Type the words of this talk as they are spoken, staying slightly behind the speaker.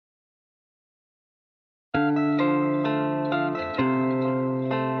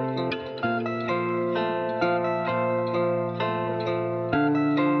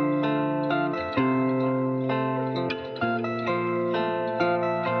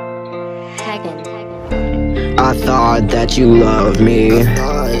I thought that you loved me.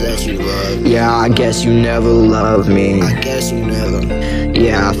 Yeah, I guess you never loved me.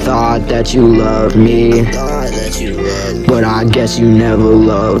 Yeah, I thought that you loved me. But I guess you never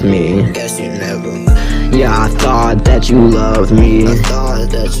loved me. Yeah, I thought that you loved me.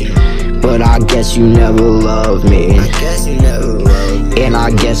 But I guess you never loved me. And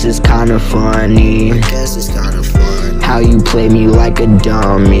I guess it's kinda funny how you play me like a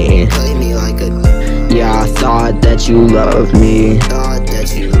dummy. Yeah, I thought that you loved me.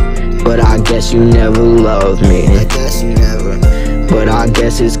 But I guess you never loved me. But I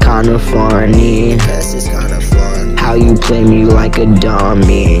guess it's kinda funny how you play me like a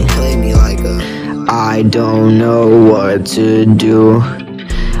dummy. I don't know what to do.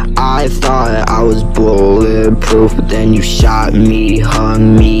 I thought I was bulletproof, but then you shot me,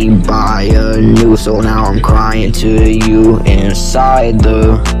 hung me by a noose. So now I'm crying to you inside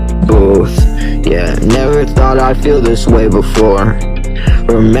the booth. Yeah, never thought I'd feel this way before.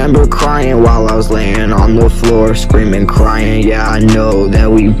 Remember crying while I was laying on the floor, screaming, crying. Yeah, I know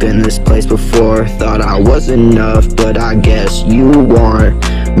that we've been this place before. Thought I was enough, but I guess you want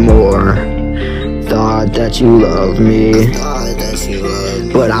more. Thought that you loved me,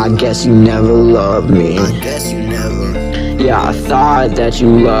 but I guess you never loved me. Yeah, I thought that you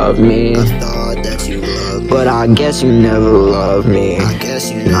loved me, but I guess you never loved me.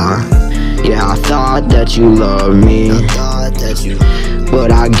 Nah. Yeah, I thought that you loved me,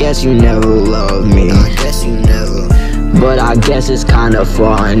 but I guess you never loved me. But I guess it's kinda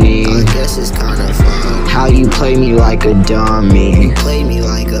funny how you play me like a dummy.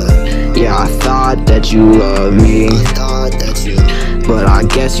 Yeah, I thought that you loved me, but I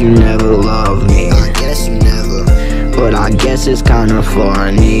guess you never loved me. But I guess it's kinda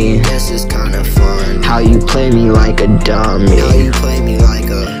funny how you play me like a dummy.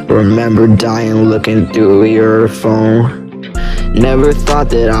 Remember dying looking through your phone. Never thought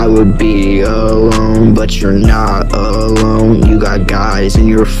that I would be alone, but you're not alone. You got guys in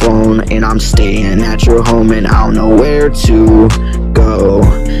your phone, and I'm staying at your home, and I don't know where to go.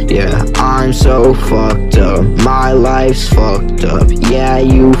 Yeah, I'm so fucked up, my life's fucked up. Yeah,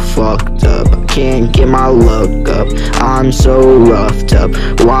 you fucked up, can't get my luck up. I'm so roughed up,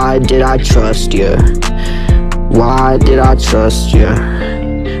 why did I trust you? Why did I trust you?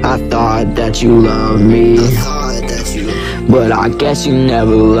 I thought that you loved me, but I guess you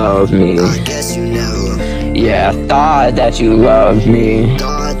never loved me. Yeah, I thought that you loved me,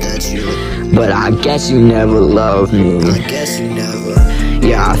 but I guess you never loved me.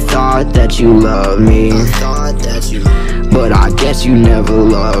 Yeah, I thought that you loved me, but I guess you never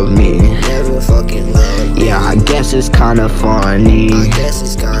loved me. Yeah, I guess it's kinda funny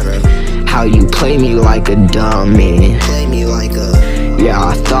how you play me like a dummy. Yeah,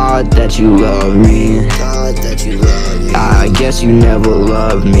 I thought that you loved me, I guess you never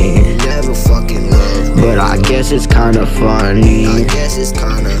loved me. But I guess it's kinda funny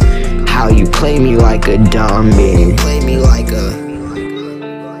how you play me like a dummy.